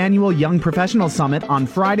 5th Annual Young Professional Summit on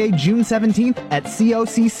Friday, June 17th at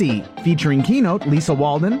COCC. Featuring keynote Lisa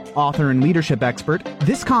Walden, author and leadership expert,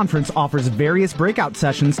 this conference offers various breakout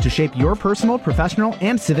sessions to shape your personal, professional,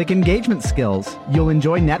 and civic engagement skills. You'll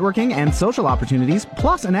enjoy networking and social opportunities,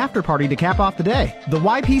 plus an after-party to cap off the day. The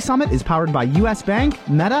YP Summit is powered by U.S. Bank,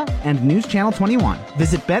 Meta, and News Channel 21.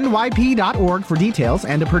 Visit bendyp.org for details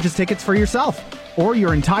and to purchase tickets for yourself or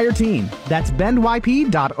your entire team. That's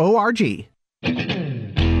bendyp.org.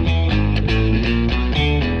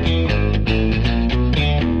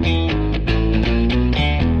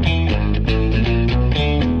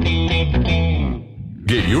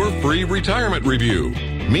 Get your free retirement review.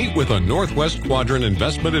 Meet with a Northwest Quadrant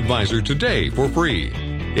investment advisor today for free.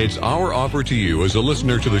 It's our offer to you as a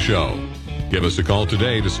listener to the show. Give us a call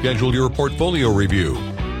today to schedule your portfolio review.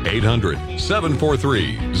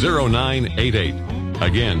 800-743-0988.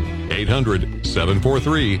 Again,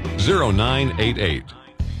 800-743-0988.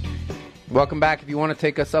 Welcome back. If you want to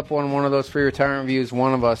take us up on one of those free retirement reviews,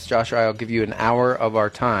 one of us, Josh or I, will give you an hour of our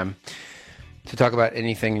time to talk about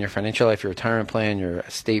anything in your financial life, your retirement plan, your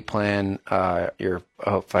estate plan, your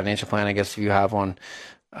financial plan, I guess, if you have one.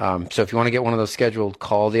 So if you want to get one of those scheduled,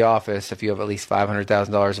 call the office. If you have at least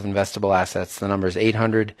 $500,000 of investable assets, the number is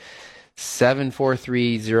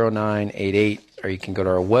 800-743-0988, or you can go to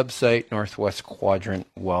our website,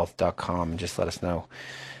 northwestquadrantwealth.com, and just let us know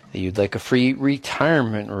that you'd like a free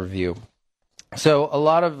retirement review. So a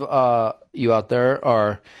lot of you out there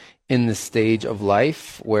are in the stage of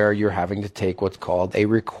life where you're having to take what's called a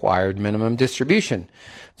required minimum distribution.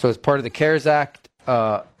 So as part of the CARES Act,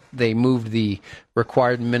 they moved the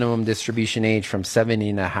required minimum distribution age from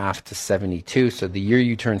 70.5 to 72. So the year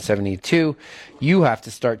you turn 72, you have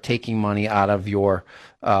to start taking money out of your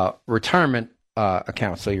retirement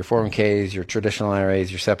accounts. So your 401ks, your traditional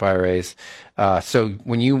IRAs, your SEP IRAs. So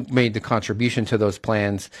when you made the contribution to those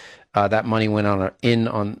plans, that money went on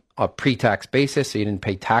a pre-tax basis. So you didn't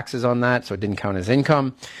pay taxes on that. So it didn't count as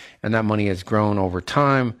income. And that money has grown over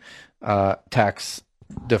time, tax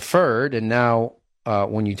deferred. And now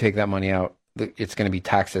when you take that money out, it's going to be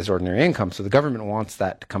taxed as ordinary income. So the government wants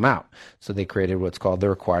that to come out. So they created what's called the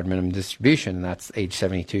required minimum distribution, and that's age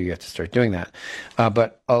 72. You have to start doing that.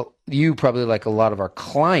 But you probably, like a lot of our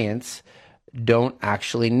clients, don't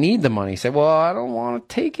actually need the money. You say, well, I don't want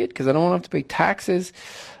to take it because I don't want to have to pay taxes.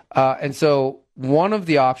 And so one of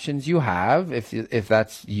the options you have, if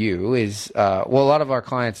that's you, is, well, a lot of our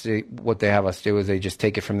clients, what they have us do is they just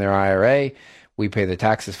take it from their IRA. We pay the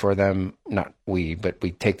taxes for them, not we, but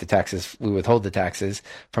we take the taxes, we withhold the taxes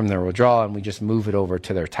from their withdrawal, and we just move it over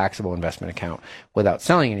to their taxable investment account without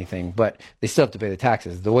selling anything, but they still have to pay the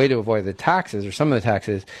taxes. The way to avoid the taxes, or some of the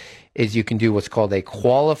taxes, is you can do what's called a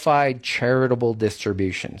qualified charitable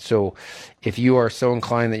distribution. So if you are so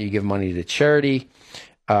inclined that you give money to charity,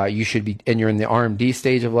 you should be, and you're in the RMD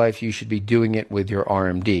stage of life, you should be doing it with your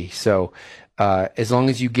RMD. So as long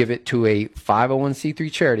as you give it to a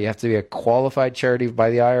 501c3 charity, it has to be a qualified charity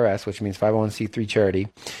by the IRS, which means 501c3 charity,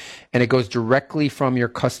 and it goes directly from your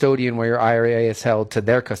custodian where your IRA is held to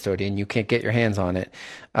their custodian. You can't get your hands on it.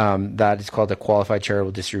 That is called a qualified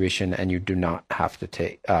charitable distribution, and you do not have to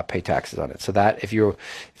pay taxes on it. So that if you're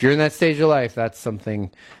in that stage of life, that's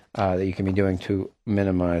something that you can be doing to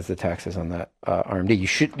minimize the taxes on that RMD.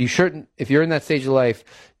 You shouldn't, if you're in that stage of life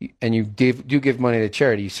and you do give money to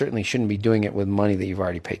charity, you certainly shouldn't be doing it with money that you've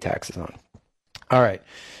already paid taxes on. All right.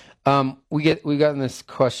 We gotten this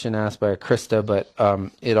question asked by Krista, but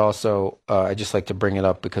it also, I just like to bring it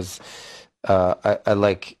up because I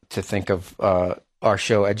like to think of our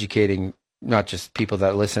show educating not just people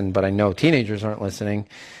that listen, but I know teenagers aren't listening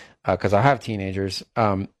because I have teenagers.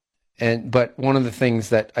 But one of the things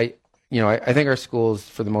that I think our schools,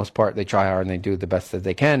 for the most part, they try hard and they do the best that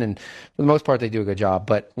they can. And for the most part, they do a good job.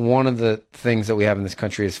 But one of the things that we have in this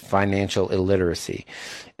country is financial illiteracy.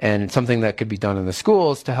 And it's something that could be done in the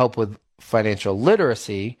schools to help with financial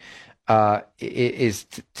literacy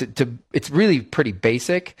it's really pretty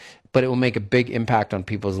basic, but it will make a big impact on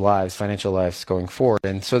people's lives, financial lives going forward.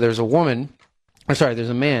 And so there's a man,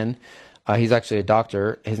 he's actually a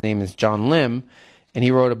doctor. His name is John Lim, and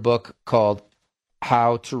he wrote a book called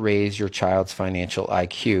How to Raise Your Child's Financial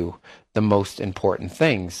IQ. the most important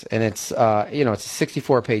things. And it's, it's a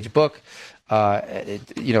 64-page book.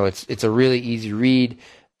 It's a really easy read.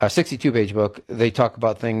 A 62-page book. He talks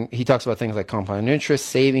about things like compound interest,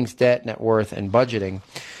 savings, debt, net worth, and budgeting.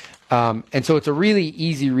 And so it's a really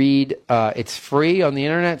easy read. It's free on the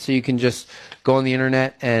internet, so you can just go on the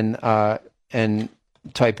internet and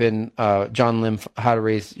type in John Lim, How to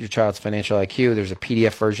Raise Your Child's Financial IQ. There's a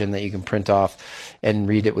PDF version that you can print off and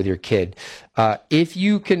read it with your kid. If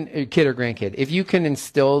you can, kid or grandkid, if you can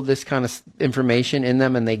instill this kind of information in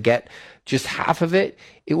them and they get just half of it,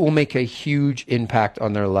 it will make a huge impact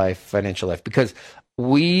on their financial life, because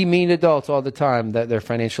we meet adults all the time that their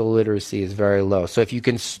financial literacy is very low. So if you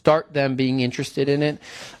can start them being interested in it,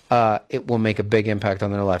 it will make a big impact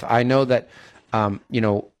on their life. I know that,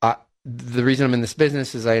 the reason I'm in this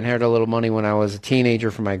business is I inherited a little money when I was a teenager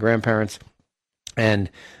from my grandparents, and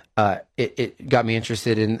it got me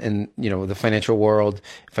interested in the financial world,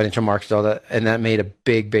 financial markets, all that, and that made a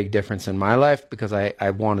big difference in my life because I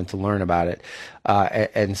wanted to learn about it,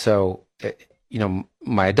 and so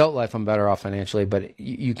my adult life I'm better off financially, but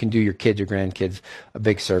you can do your kids or grandkids a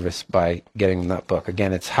big service by getting them that book.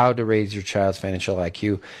 Again, it's How to Raise Your Child's Financial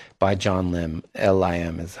IQ by John Lim.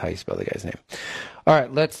 Lim is how you spell the guy's name. All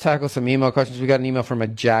right, let's tackle some email questions. We got an email from a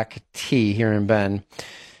Jack T here in Bend.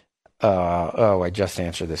 I just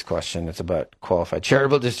answered this question. It's about qualified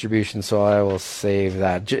charitable distribution, so I will save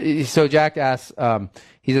that. So Jack asks,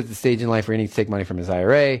 he's at the stage in life where he needs to take money from his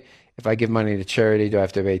IRA. If I give money to charity, do I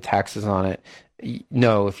have to pay taxes on it?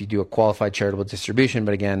 No, if you do a qualified charitable distribution.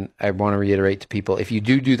 But again, I want to reiterate to people, if you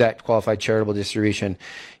do that qualified charitable distribution,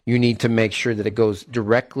 you need to make sure that it goes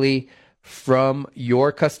directly from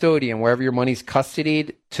your custodian, wherever your money's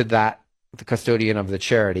custodied, to the custodian of the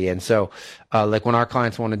charity. And so, like when our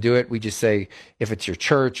clients want to do it, we just say, if it's your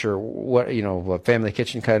church or a family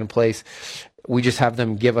kitchen kind of place, we just have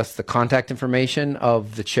them give us the contact information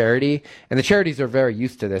of the charity. And the charities are very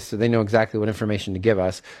used to this, so they know exactly what information to give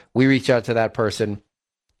us. We reach out to that person.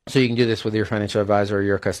 So you can do this with your financial advisor or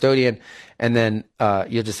your custodian, and then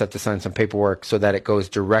you'll just have to sign some paperwork so that it goes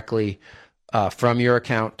directly from your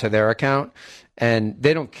account to their account. And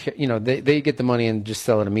they don't, they get the money and just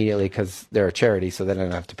sell it immediately because they're a charity, so they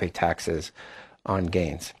don't have to pay taxes on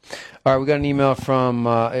gains. All right, we got an email from,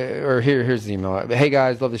 here's the email. Hey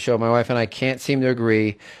guys, love the show. My wife and I can't seem to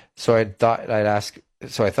agree, so I thought I'd ask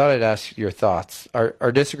your thoughts.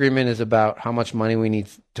 Our disagreement is about how much money we need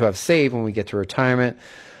to have saved when we get to retirement.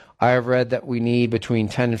 I have read that we need between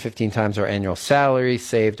 10 and 15 times our annual salary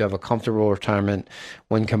saved to have a comfortable retirement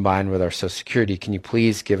when combined with our Social Security. Can you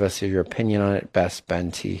please give us your opinion on it? Best,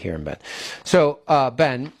 Ben T. here in Bend. So,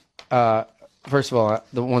 Ben, first of all,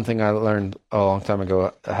 the one thing I learned a long time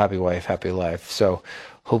ago, a happy wife, happy life. So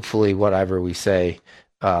hopefully whatever we say,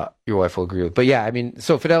 your wife will agree with. But yeah,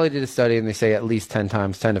 so Fidelity did a study and they say at least 10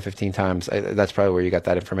 to 15 times. That's probably where you got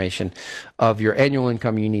that information of your annual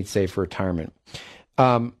income you need saved for retirement.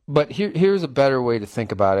 But here's a better way to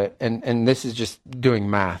think about it. And this is just doing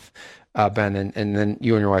math, Ben, and then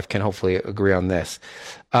you and your wife can hopefully agree on this.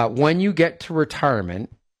 When you get to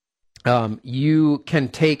retirement, you can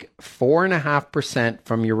take 4.5%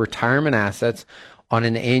 from your retirement assets on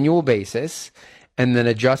an annual basis, and then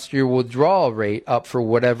adjust your withdrawal rate up for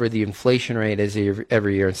whatever the inflation rate is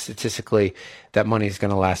every year. And statistically, that money is going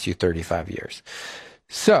to last you 35 years.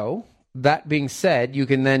 So that being said, you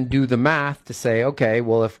can then do the math to say, okay,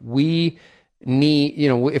 well, if we need,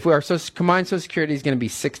 if our combined Social Security is going to be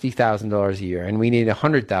 $60,000 a year and we need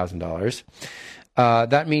 $100,000,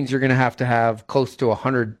 that means you're going to have close to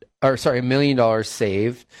 $1 million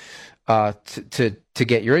saved to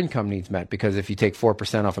get your income needs met. Because if you take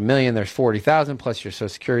 4% off $1 million, there's 40,000 plus your Social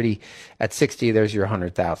Security at 60, there's your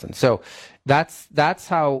 100,000. So that's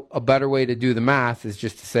how a better way to do the math is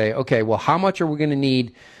just to say, okay, well, how much are we going to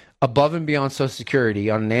need above and beyond Social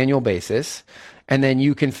Security on an annual basis? And then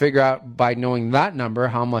you can figure out by knowing that number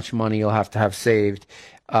how much money you'll have to have saved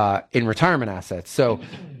in retirement assets. So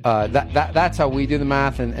that's how we do the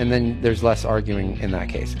math, and then there's less arguing in that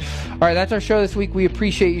case. All right, that's our show this week. We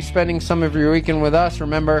appreciate you spending some of your weekend with us.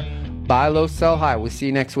 Remember, buy low, sell high. We'll see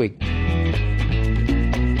you next week.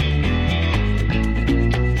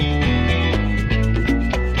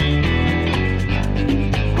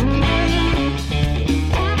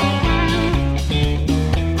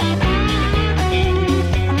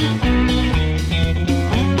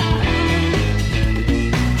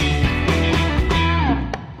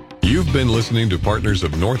 You've been listening to Partners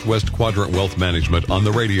of Northwest Quadrant Wealth Management on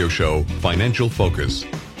the radio show Financial Focus.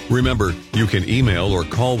 Remember, you can email or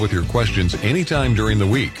call with your questions anytime during the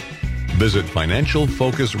week. Visit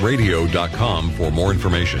financialfocusradio.com for more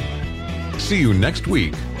information. See you next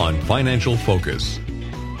week on Financial Focus.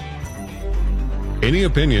 Any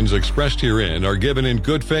opinions expressed herein are given in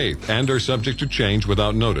good faith and are subject to change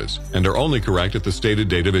without notice and are only correct at the stated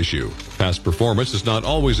date of issue. Past performance is not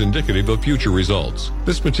always indicative of future results.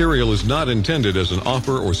 This material is not intended as an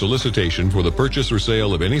offer or solicitation for the purchase or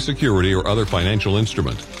sale of any security or other financial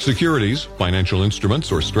instrument. Securities, financial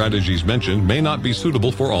instruments, or strategies mentioned may not be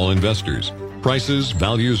suitable for all investors. Prices,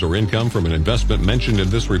 values, or income from an investment mentioned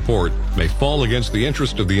in this report may fall against the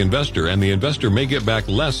interest of the investor, and the investor may get back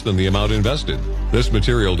less than the amount invested. This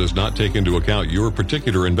material does not take into account your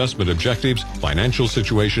particular investment objectives, financial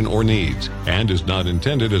situation, or needs, and is not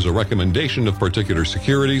intended as a recommendation of particular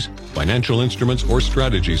securities, financial instruments, or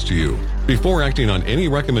strategies to you. Before acting on any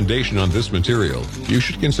recommendation on this material, you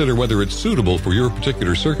should consider whether it's suitable for your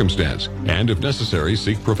particular circumstance, and if necessary,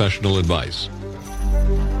 seek professional advice.